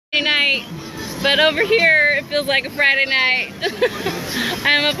night, but over here it feels like a Friday night.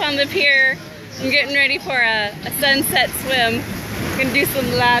 I'm up on the pier. I'm getting ready for a sunset swim. I'm gonna do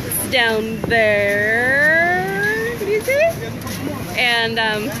some laps down there. Can you see? And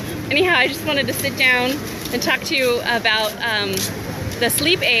anyhow, I just wanted to sit down and talk to you about the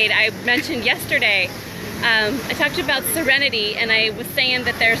sleep aid I mentioned yesterday. I talked about Serenity, and I was saying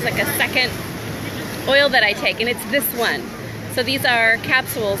that there's like a second oil that I take, and it's this one. So these are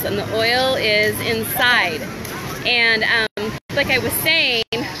capsules, and the oil is inside. And like I was saying,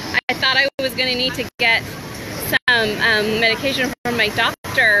 I thought I was going to need to get some medication from my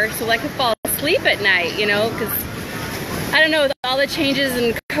doctor so I could fall asleep at night, you know, because I don't know, with all the changes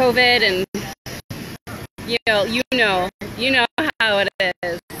in COVID, and you know how it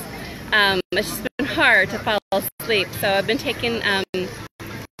is. It's just been hard to fall asleep. So I've been taking,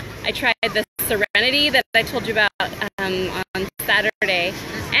 I tried the Serenity that I told you about on Saturday,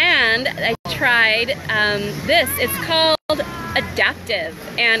 and I tried this. It's called Adaptive,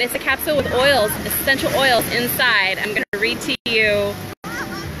 and it's a capsule with oils, essential oils inside. I'm going to read to you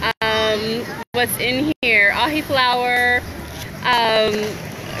what's in here. Ahi flower,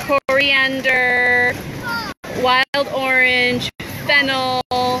 coriander, wild orange, fennel,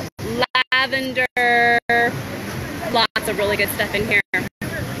 lavender, lots of really good stuff in here.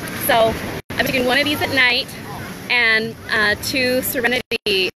 So I'm taking one of these at night and two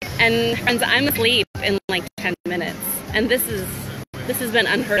Serenity, and friends, I'm asleep in like 10 minutes, and this has been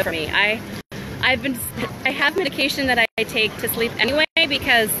unheard of for me. I have medication that I take to sleep anyway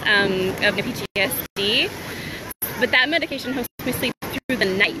because of the PTSD, but that medication helps me sleep through the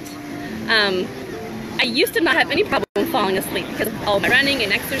night. I used to not have any problem falling asleep because of all my running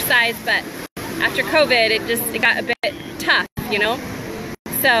and exercise, but after COVID, it got a bit tough, you know?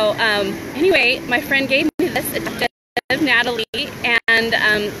 So anyway, my friend gave me this, Adaptive, Natalie, and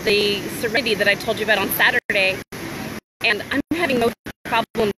the Serenity that I told you about on Saturday, and I'm having no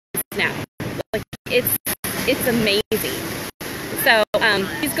problems now. Like, it's amazing. So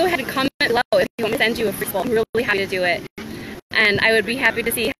please go ahead and comment below if you want me to send you a free sample. I'm really happy to do it. And I would be happy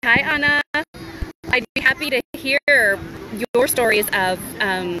to see, hi Anna. I'd be happy to hear your stories of,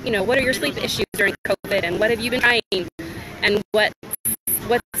 you know, what are your sleep issues during COVID, and what have you been trying, and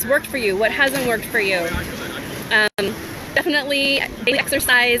what's worked for you, what hasn't worked for you. Definitely daily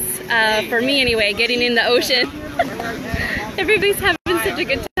exercise, for me anyway, getting in the ocean. Everybody's having such a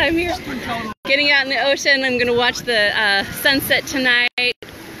good time here. Getting out in the ocean. I'm going to watch the sunset tonight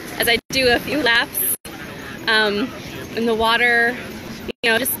as I do a few laps in the water.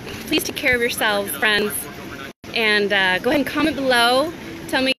 You know, just please take care of yourselves, friends. And go ahead and comment below.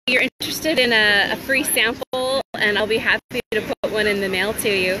 Tell me you're interested in a free sample, and I'll be happy to put one in the mail to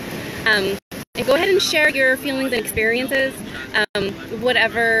you. And go ahead and share your feelings and experiences,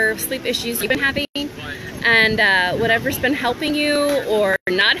 whatever sleep issues you've been having, and whatever's been helping you or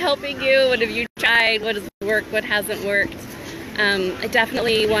not helping you. What have you tried? What has worked? What hasn't worked? I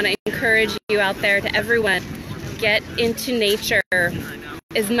definitely want to encourage you out there, to everyone, get into nature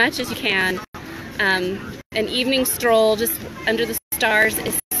as much as you can. An evening stroll just under the stars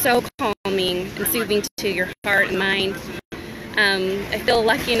is so calming and soothing to your heart and mind. I feel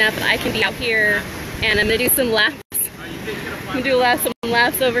lucky enough that I can be out here, and I'm going to do some laps. I'm going to do some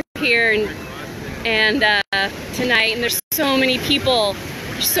laps over here and tonight, and there's so many people.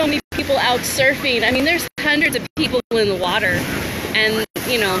 There's so many people out surfing. I mean, there's hundreds of people in the water, and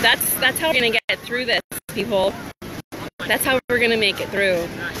you know, that's how we're going to get through this, people. That's how we're going to make it through.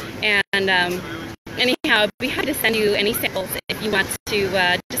 And anyhow, I'd be happy to send you any samples if you want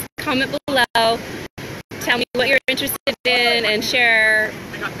to. Just comment below. Tell me what you're interested in, and share.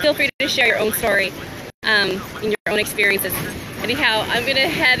 Feel free to share your own story and your own experiences. Anyhow, I'm going to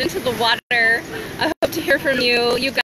head into the water. I hope to hear from you. You